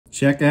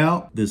Check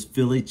out this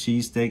Philly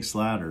cheesesteak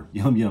slider.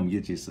 Yum, yum,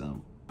 get you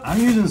some. I'm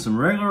using some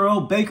regular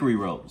old bakery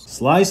rolls.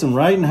 Slice them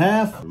right in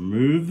half,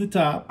 remove the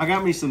top. I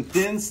got me some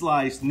thin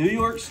sliced New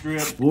York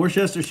strip,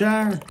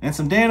 Worcestershire, and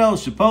some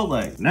Dano's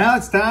Chipotle. Now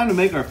it's time to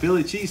make our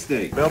Philly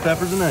cheesesteak. Bell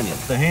peppers and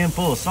onions, a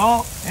handful of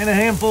salt, and a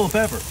handful of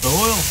pepper, the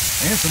oil,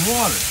 and some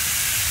water.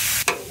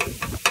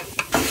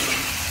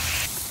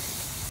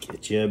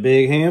 Get you a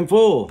big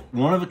handful.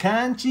 One of a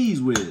kind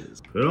Cheese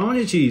Whiz. Put on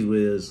your Cheese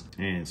Whiz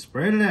and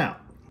spread it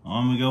out.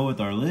 On we go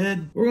with our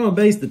lid. We're gonna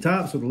baste the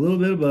tops with a little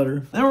bit of butter.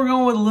 Then we're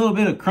going with a little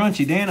bit of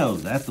crunchy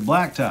Dano's. That's the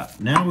black top.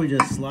 Now we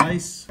just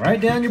slice right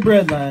down your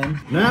bread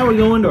line. Now we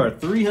go into our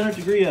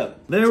 300-degree oven.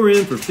 They were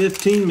in for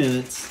 15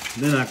 minutes.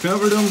 Then I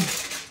covered them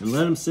and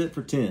let them sit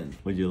for 10.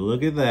 Would you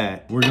look at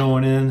that? We're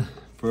going in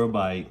for a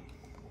bite.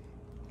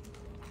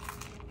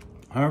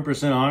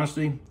 100%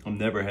 honesty, I've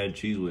never had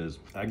Cheese Whiz.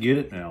 I get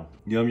it now.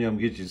 Yum, yum,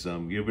 get you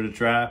some. Give it a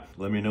try.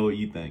 Let me know what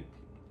you think.